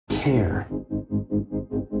care.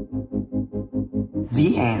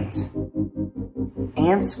 The ant.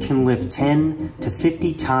 Ants can lift 10 to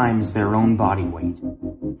 50 times their own body weight.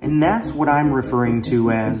 And that's what I'm referring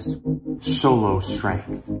to as solo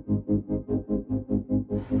strength.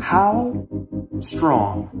 How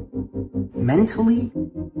strong, mentally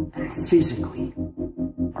and physically,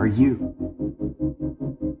 are you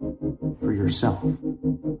for yourself?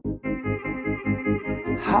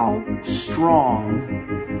 How strong,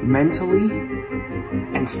 mentally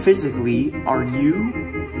and physically, are you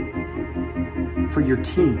for your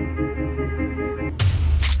team?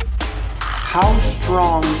 How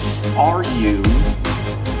strong are you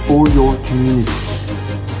for your community?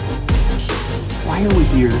 Why are we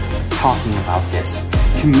here talking about this?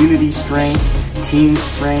 Community strength, team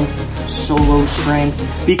strength, solo strength,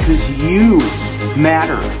 because you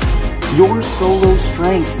matter. Your solo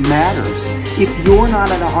strength matters. If you're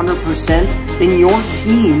not at 100%, then your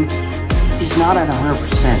team is not at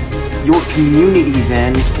 100%. Your community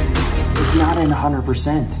then is not at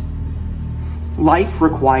 100%. Life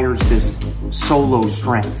requires this solo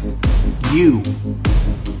strength. You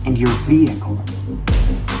and your vehicle.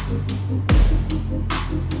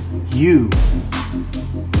 You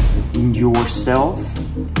and yourself,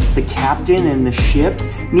 the captain and the ship,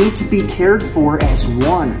 need to be cared for as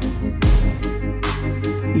one.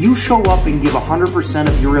 You show up and give 100%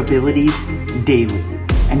 of your abilities daily,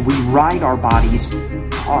 and we ride our bodies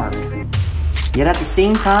hard. Yet at the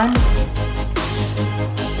same time,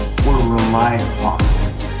 we're relied upon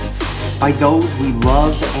by those we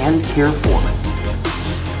love and care for.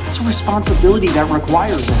 It's a responsibility that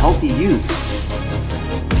requires a healthy you.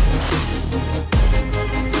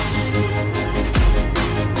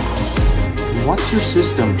 What's your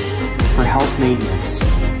system for health maintenance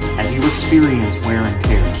as you experience wear and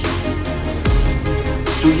tear?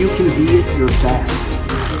 So you can be at your best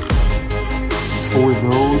for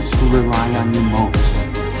those who rely on you most.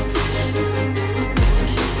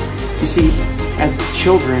 You see, as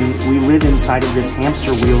children, we live inside of this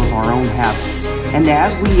hamster wheel of our own habits. And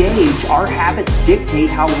as we age, our habits dictate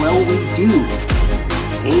how well we do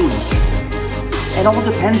age. It all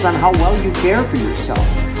depends on how well you care for yourself.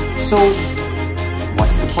 So,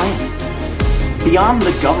 what's the plan? Beyond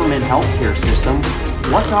the government healthcare system,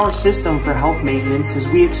 what's our system for health maintenance as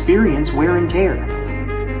we experience wear and tear?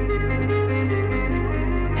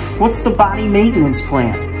 What's the body maintenance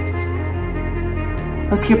plan?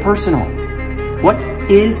 Let's get personal. What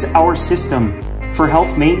is our system for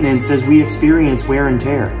health maintenance as we experience wear and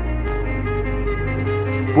tear?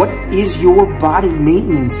 What is your body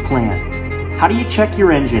maintenance plan? How do you check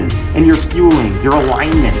your engine and your fueling, your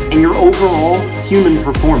alignment, and your overall human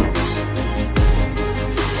performance?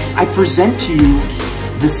 I present to you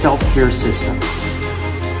the self-care system.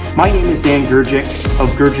 My name is Dan Gurgic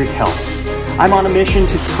of Gurgic Health. I'm on a mission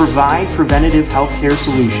to provide preventative healthcare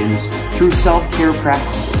solutions through self-care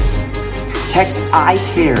practices. Text I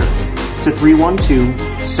CARE to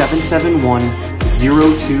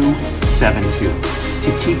 312-771-0272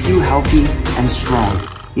 to keep you healthy and strong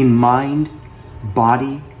in mind,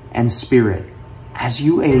 body, and spirit as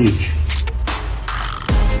you age.